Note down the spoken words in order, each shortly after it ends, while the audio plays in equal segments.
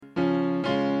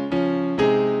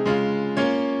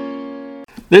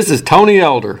This is Tony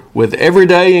Elder with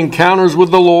Everyday Encounters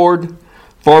with the Lord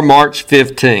for March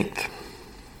 15th.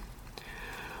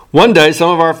 One day, some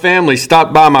of our family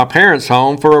stopped by my parents'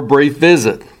 home for a brief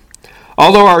visit.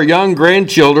 Although our young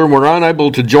grandchildren were unable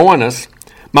to join us,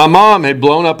 my mom had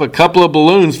blown up a couple of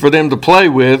balloons for them to play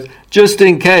with just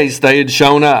in case they had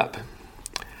shown up.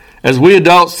 As we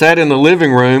adults sat in the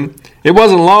living room, it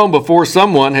wasn't long before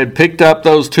someone had picked up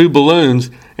those two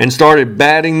balloons and started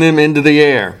batting them into the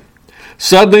air.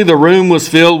 Suddenly, the room was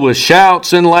filled with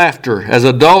shouts and laughter as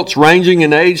adults ranging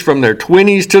in age from their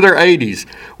 20s to their 80s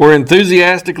were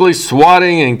enthusiastically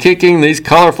swatting and kicking these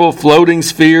colorful floating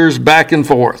spheres back and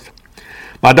forth.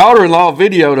 My daughter-in-law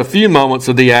videoed a few moments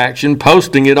of the action,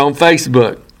 posting it on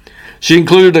Facebook. She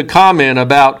included a comment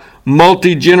about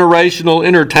multi-generational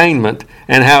entertainment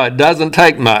and how it doesn't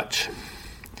take much.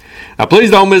 Now,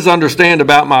 please don't misunderstand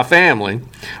about my family.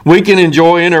 We can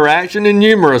enjoy interaction in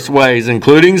numerous ways,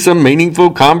 including some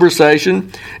meaningful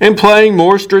conversation and playing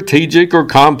more strategic or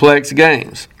complex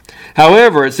games.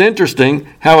 However, it's interesting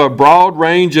how a broad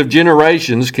range of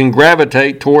generations can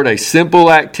gravitate toward a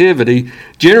simple activity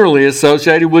generally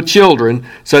associated with children,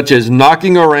 such as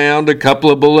knocking around a couple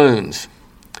of balloons.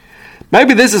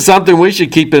 Maybe this is something we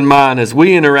should keep in mind as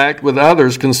we interact with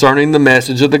others concerning the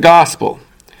message of the gospel.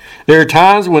 There are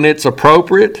times when it's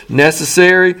appropriate,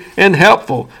 necessary, and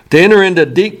helpful to enter into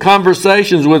deep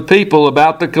conversations with people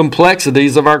about the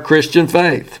complexities of our Christian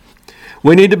faith.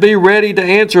 We need to be ready to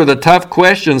answer the tough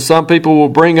questions some people will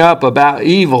bring up about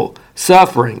evil,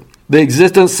 suffering, the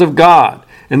existence of God,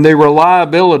 and the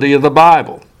reliability of the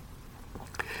Bible.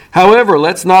 However,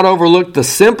 let's not overlook the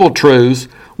simple truths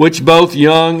which both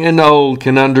young and old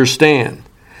can understand.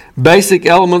 Basic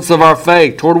elements of our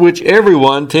faith toward which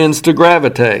everyone tends to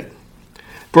gravitate.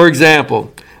 For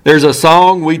example, there's a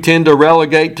song we tend to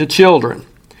relegate to children.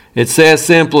 It says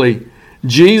simply,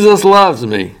 "Jesus loves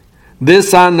me.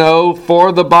 This I know,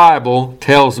 for the Bible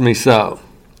tells me so."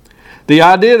 The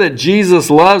idea that Jesus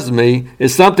loves me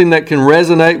is something that can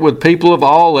resonate with people of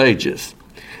all ages,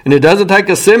 and it doesn't take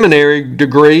a seminary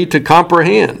degree to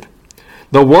comprehend.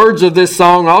 The words of this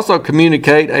song also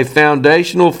communicate a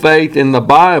foundational faith in the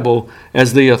Bible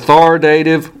as the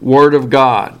authoritative Word of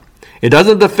God. It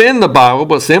doesn't defend the Bible,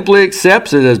 but simply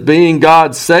accepts it as being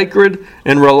God's sacred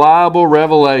and reliable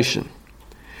revelation.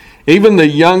 Even the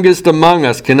youngest among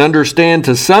us can understand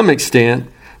to some extent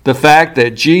the fact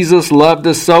that Jesus loved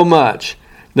us so much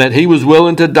that He was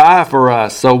willing to die for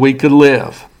us so we could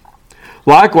live.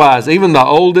 Likewise, even the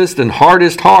oldest and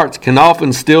hardest hearts can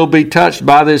often still be touched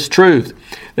by this truth,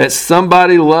 that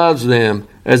somebody loves them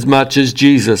as much as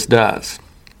Jesus does.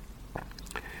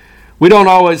 We don't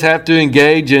always have to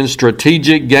engage in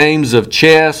strategic games of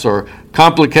chess or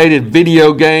complicated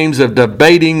video games of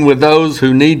debating with those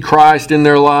who need Christ in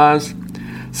their lives.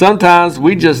 Sometimes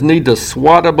we just need to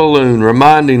swat a balloon,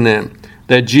 reminding them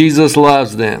that Jesus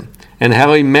loves them and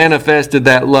how He manifested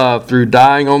that love through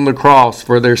dying on the cross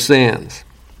for their sins.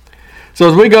 So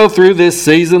as we go through this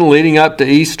season leading up to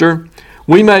Easter,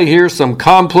 we may hear some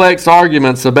complex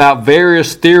arguments about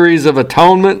various theories of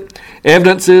atonement,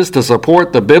 evidences to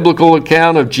support the biblical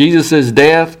account of Jesus'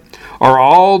 death, or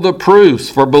all the proofs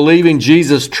for believing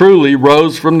Jesus truly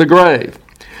rose from the grave.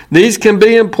 These can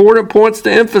be important points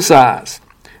to emphasize.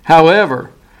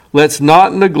 However, let's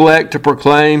not neglect to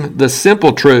proclaim the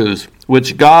simple truths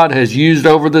which God has used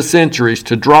over the centuries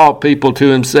to draw people to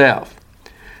Himself.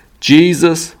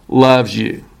 Jesus loves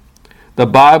you. The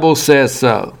Bible says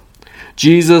so.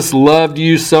 Jesus loved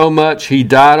you so much He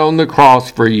died on the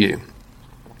cross for you.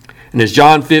 And as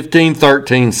John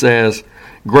 15:13 says,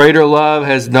 "Greater love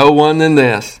has no one than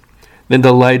this, than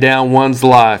to lay down one's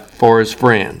life for his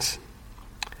friends."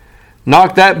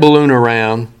 Knock that balloon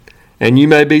around, and you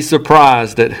may be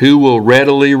surprised at who will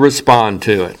readily respond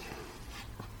to it.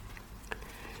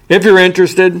 If you're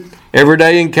interested,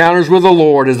 Everyday Encounters with the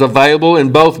Lord is available in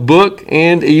both book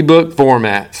and ebook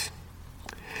formats.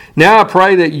 Now I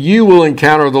pray that you will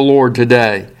encounter the Lord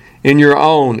today in your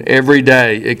own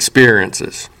everyday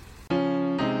experiences.